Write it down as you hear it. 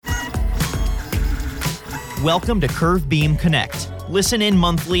Welcome to Curve Beam Connect. Listen in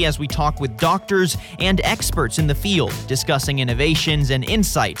monthly as we talk with doctors and experts in the field, discussing innovations and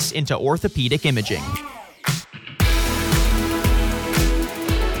insights into orthopedic imaging.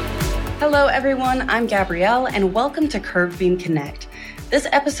 Hello everyone, I'm Gabrielle and welcome to Curve Beam Connect. This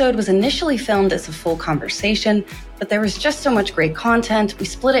episode was initially filmed as a full conversation, but there was just so much great content, we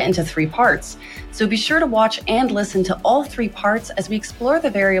split it into 3 parts. So be sure to watch and listen to all 3 parts as we explore the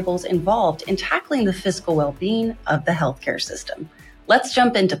variables involved in tackling the physical well-being of the healthcare system. Let's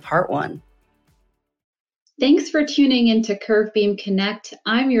jump into part 1. Thanks for tuning into Curve Beam Connect.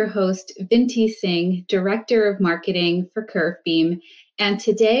 I'm your host, Vinti Singh, Director of Marketing for Curve Beam. And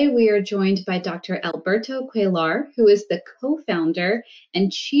today we are joined by Dr. Alberto Cuellar, who is the co-founder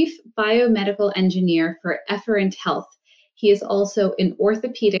and chief biomedical engineer for Efferent Health. He is also an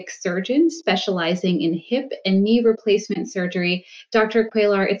orthopedic surgeon specializing in hip and knee replacement surgery. Dr.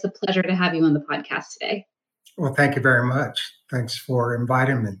 Cuellar, it's a pleasure to have you on the podcast today. Well, thank you very much. Thanks for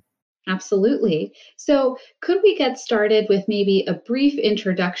inviting me. Absolutely. So could we get started with maybe a brief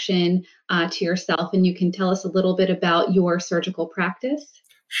introduction to yourself, and you can tell us a little bit about your surgical practice?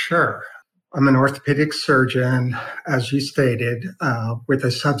 Sure. I'm an orthopedic surgeon, as you stated, with a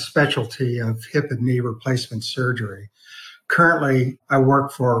subspecialty of hip and knee replacement surgery. Currently, I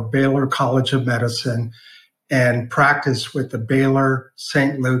work for Baylor College of Medicine and practice with the Baylor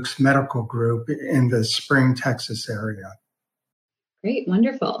St. Luke's Medical Group in the Spring, Texas area. Great,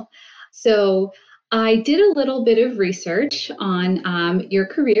 wonderful. So I did a little bit of research on your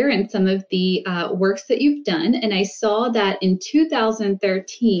career and some of the works that you've done, and I saw that in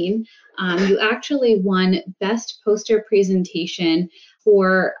 2013, you actually won Best Poster Presentation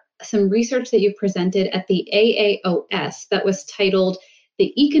for some research that you presented at the AAOS that was titled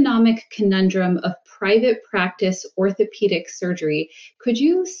The Economic Conundrum of Private Practice Orthopedic Surgery. Could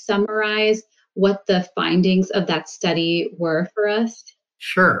you summarize what the findings of that study were for us?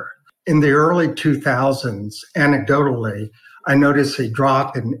 Sure. In the early 2000s, anecdotally, I noticed a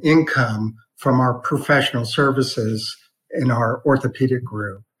drop in income from our professional services in our orthopedic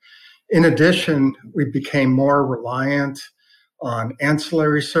group. In addition, we became more reliant on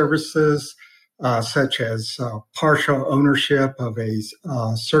ancillary services, such as partial ownership of a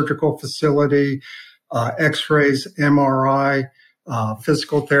surgical facility, x-rays, MRI,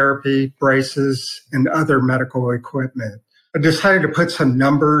 physical therapy, braces, and other medical equipment. I decided to put some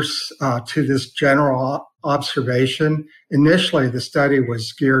numbers to this general observation. Initially, the study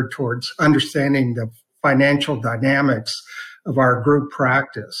was geared towards understanding the financial dynamics of our group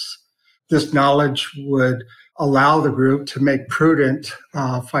practice. This knowledge would allow the group to make prudent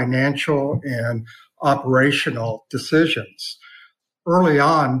financial and operational decisions. Early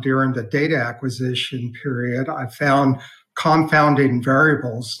on, during the data acquisition period, I found confounding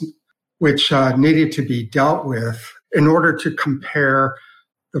variables which needed to be dealt with in order to compare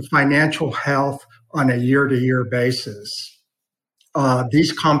the financial health on a year-to-year basis.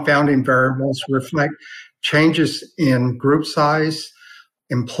 These confounding variables reflect changes in group size,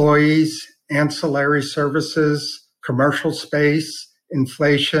 employees, ancillary services, commercial space,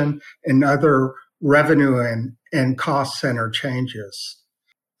 inflation, and other revenue and cost center changes.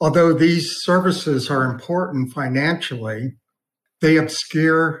 Although these services are important financially, they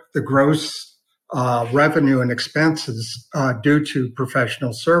obscure the gross revenue and expenses due to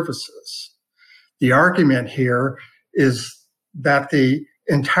professional services. The argument here is that the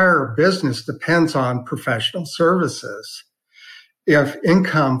entire business depends on professional services. If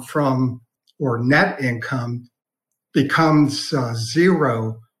income from or net income becomes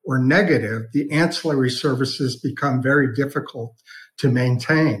zero or negative, the ancillary services become very difficult to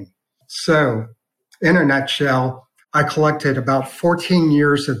maintain. So, in a nutshell, I collected about 14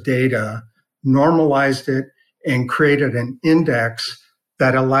 years of data, normalized it, and created an index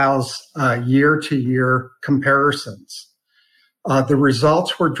that allows year-to-year comparisons. The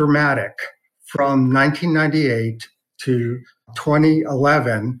results were dramatic. From 1998 to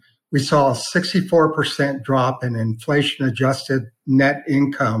 2011, we saw a 64% drop in inflation-adjusted net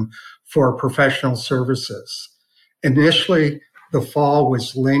income for professional services. Initially, the fall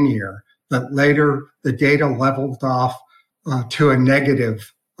was linear, but later the data leveled off to a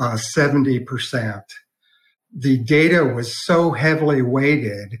negative 70%. The data was so heavily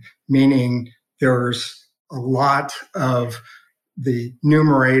weighted, meaning there's a lot of the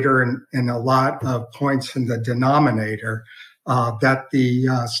numerator and a lot of points in the denominator, that the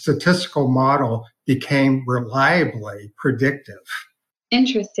statistical model became reliably predictive.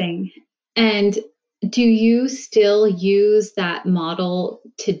 Interesting. And do you still use that model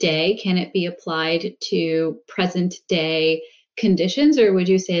today? Can it be applied to present day conditions, or would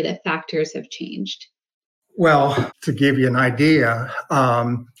you say that factors have changed? Well, to give you an idea,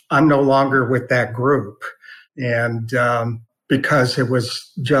 I'm no longer with that group. And because it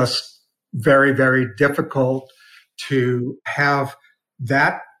was just very, very difficult to have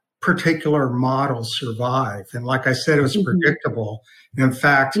that particular model survive. And like I said, it was predictable. In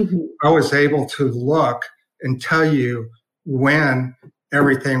fact, I was able to look and tell you when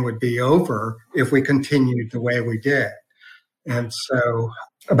everything would be over if we continued the way we did. And so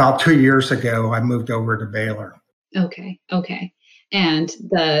about 2 years ago, I moved over to Baylor. Okay. And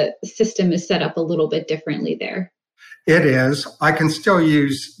the system is set up a little bit differently there. It is. I can still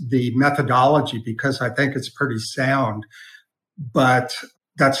use the methodology because I think it's pretty sound, but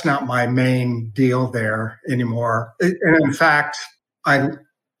that's not my main deal there anymore. And in fact, I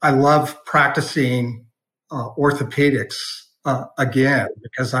love practicing orthopedics again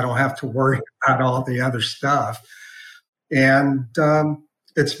because I don't have to worry about all the other stuff. And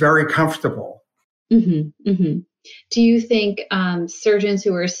it's very comfortable. Do you think surgeons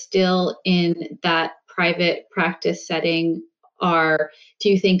who are still in that private practice setting do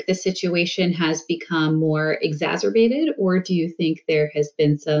you think the situation has become more exacerbated, or do you think there has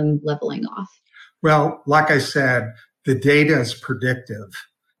been some leveling off? Well, like I said, the data is predictive.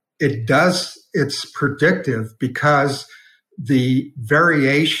 It's predictive because the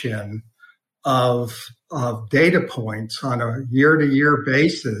variation of data points on a year-to-year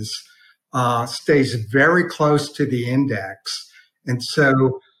basis stays very close to the index. And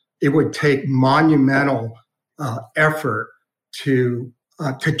so it would take monumental effort to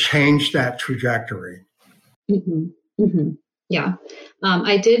change that trajectory. Yeah.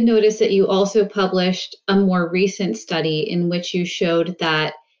 I did notice that you also published a more recent study in which you showed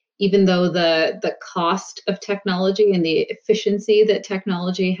that even though the cost of technology and the efficiency that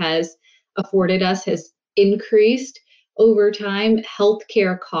technology has afforded us has increased over time,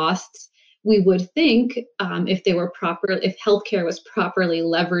 healthcare costs, we would think if healthcare was properly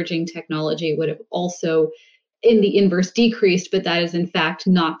leveraging technology, would have also in the inverse decreased, but that is in fact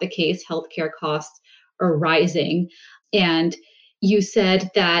not the case. Healthcare costs are rising. And you said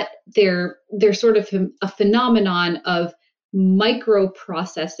that there's sort of a phenomenon of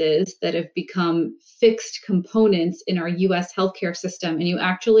microprocesses that have become fixed components in our US healthcare system. And you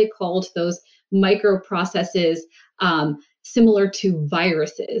actually called those microprocesses similar to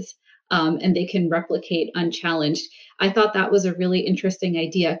viruses, and they can replicate unchallenged. I thought that was a really interesting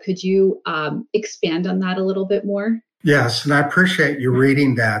idea. Could you expand on that a little bit more? Yes, and I appreciate you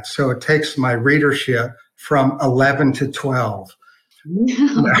reading that. So it takes my readership from 11 to 12.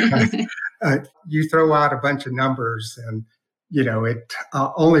 You throw out a bunch of numbers and,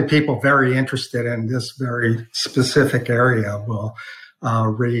 only people very interested in this very specific area will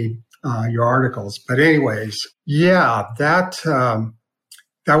read your articles. But anyways, yeah, that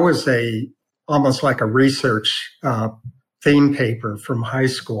was almost like a research theme paper from high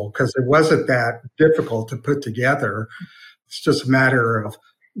school because it wasn't that difficult to put together. It's just a matter of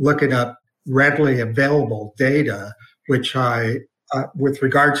looking up readily available data, which with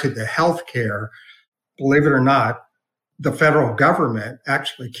regard to the healthcare, believe it or not, the federal government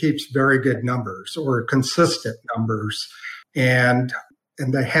actually keeps very good numbers or consistent numbers. And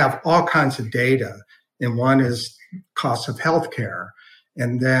they have all kinds of data. And one is cost of healthcare.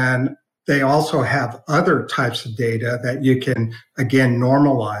 And then they also have other types of data that you can, again,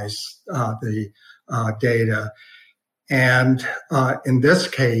 normalize the data. And in this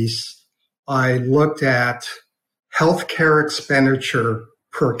case, I looked at healthcare expenditure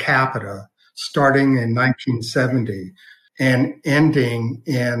per capita starting in 1970 and ending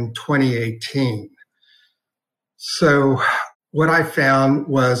in 2018. So what I found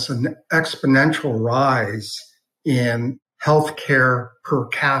was an exponential rise in healthcare per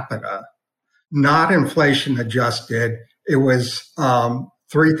capita, not inflation adjusted. It was over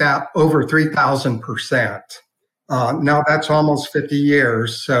 3,000%. Now that's almost 50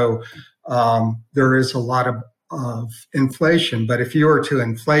 years. So there is a lot of inflation. But if you were to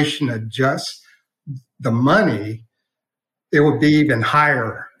inflation adjust the money, it would be even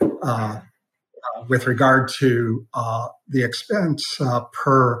higher with regard to the expense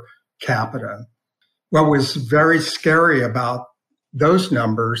per capita. What was very scary about those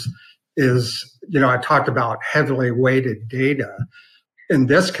numbers is, I talked about heavily weighted data. In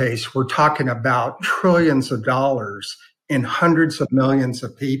this case, we're talking about trillions of dollars in hundreds of millions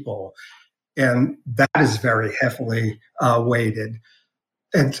of people. And that is very heavily weighted.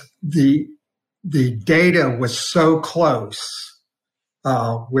 And the data was so close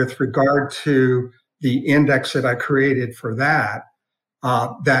with regard to the index that I created for that,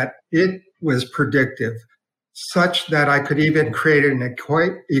 that it was predictive, such that I could even create an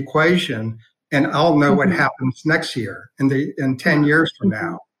equation and I'll know what Mm-hmm. happens next year and in 10 years from Mm-hmm.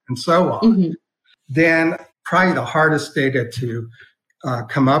 now, and so on. Mm-hmm. Then probably the hardest data to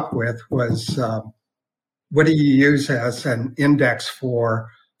come up with was what do you use as an index for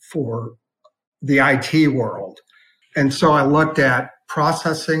the IT world? And so I looked at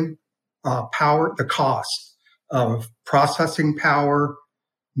processing power, the cost of processing power,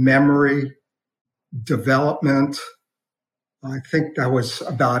 memory, development. I think that was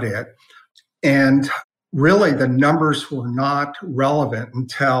about it. And really, the numbers were not relevant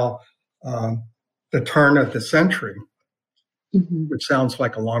until the turn of the century, Mm-hmm. which sounds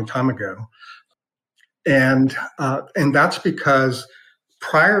like a long time ago. And that's because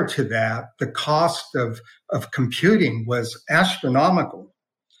prior to that, the cost of computing was astronomical.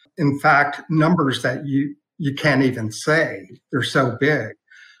 In fact, numbers that you can't even say, they're so big.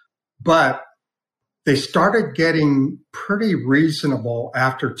 But they started getting pretty reasonable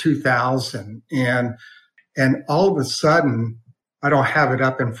after 2000, and all of a sudden, I don't have it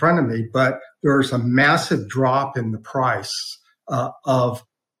up in front of me, but there was a massive drop in the price of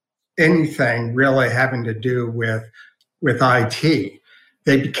anything really having to do with IT.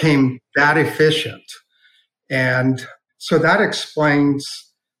 They became that efficient. And so that explains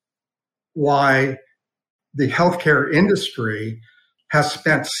why the healthcare industry has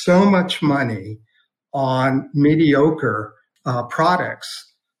spent so much money on mediocre products.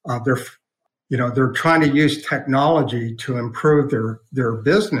 They're trying to use technology to improve their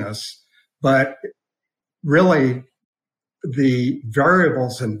business, but really the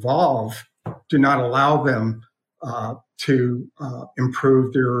variables involved do not allow them to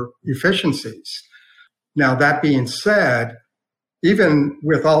improve their efficiencies. Now, that being said, even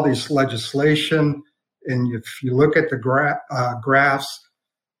with all these legislation, and if you look at the graphs,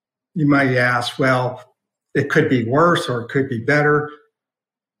 you might ask, well, it could be worse or it could be better.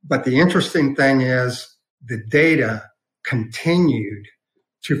 But the interesting thing is the data continued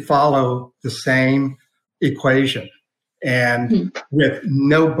to follow the same equation and with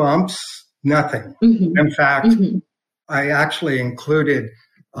no bumps, nothing. Mm-hmm. In fact, Mm-hmm. I actually included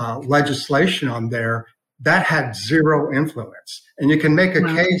legislation on there that had zero influence. And you can make a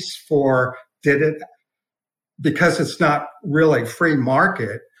Wow. case for because it's not really free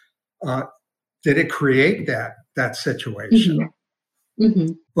market, did it create that situation? Mm-hmm.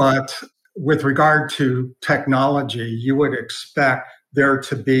 Mm-hmm. But with regard to technology, you would expect there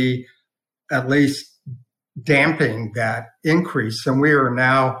to be at least damping that increase. And we are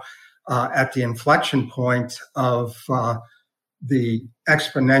now at the inflection point of the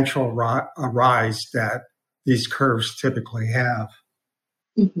exponential rise that these curves typically have.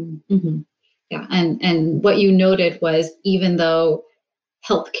 Mm-hmm. Mm-hmm. Yeah, and what you noted was even though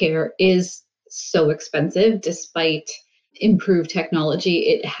healthcare is so expensive, despite improved technology,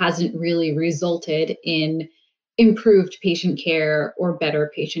 it hasn't really resulted in improved patient care or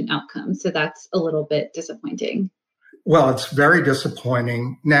better patient outcomes. So that's a little bit disappointing. Well, it's very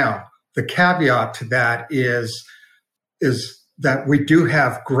disappointing. Now, the caveat to that is that we do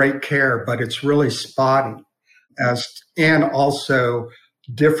have great care, but it's really spotty. And also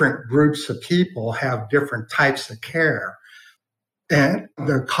different groups of people have different types of care. And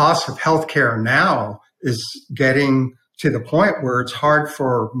the cost of healthcare now is getting to the point where it's hard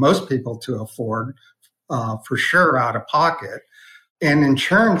for most people to afford, for sure, out of pocket. And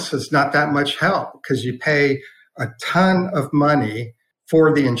insurance is not that much help because you pay a ton of money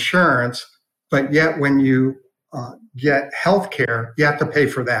for the insurance, but yet when you get healthcare, you have to pay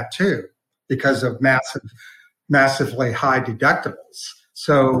for that too because of massively high deductibles.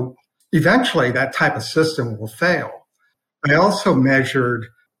 So eventually that type of system will fail. I also measured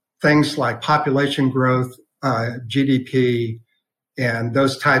things like population growth, GDP, and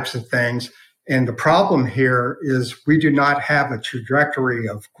those types of things. And the problem here is we do not have a trajectory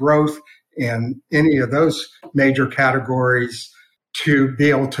of growth in any of those major categories to be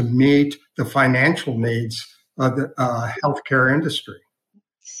able to meet the financial needs of the healthcare industry.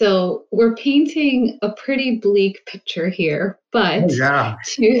 So we're painting a pretty bleak picture here, but yeah,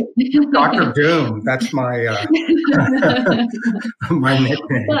 Dr. Doom, that's my my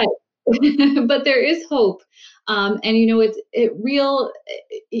nickname. But there is hope, and it's real.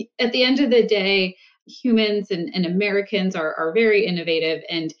 At the end of the day, humans and Americans are very innovative,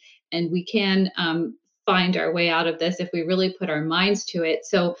 and we can find our way out of this if we really put our minds to it.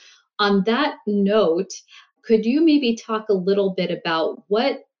 So, on that note, could you maybe talk a little bit about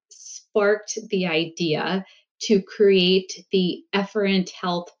what sparked the idea to create the Efferent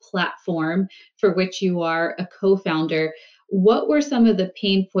Health platform, for which you are a co-founder? what were some of the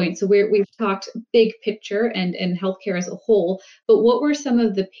pain points? So we've talked big picture and healthcare as a whole, but what were some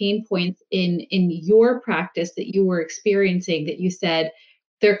of the pain points in your practice that you were experiencing that you said,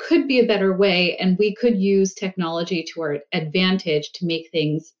 there could be a better way and we could use technology to our advantage to make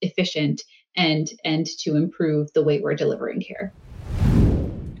things efficient and to improve the way we're delivering care?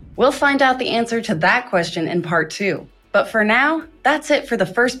 We'll find out the answer to that question in part 2. But for now, that's it for the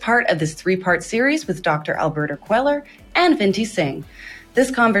first part of this 3-part series with Dr. Alberto Cuellar and Vinti Singh. This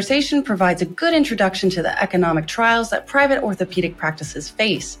conversation provides a good introduction to the economic trials that private orthopedic practices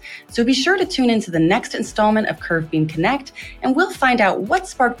face. So be sure to tune into the next installment of CurveBeam Connect, and we'll find out what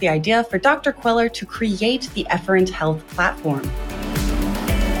sparked the idea for Dr. Cuellar to create the Efferent Health platform.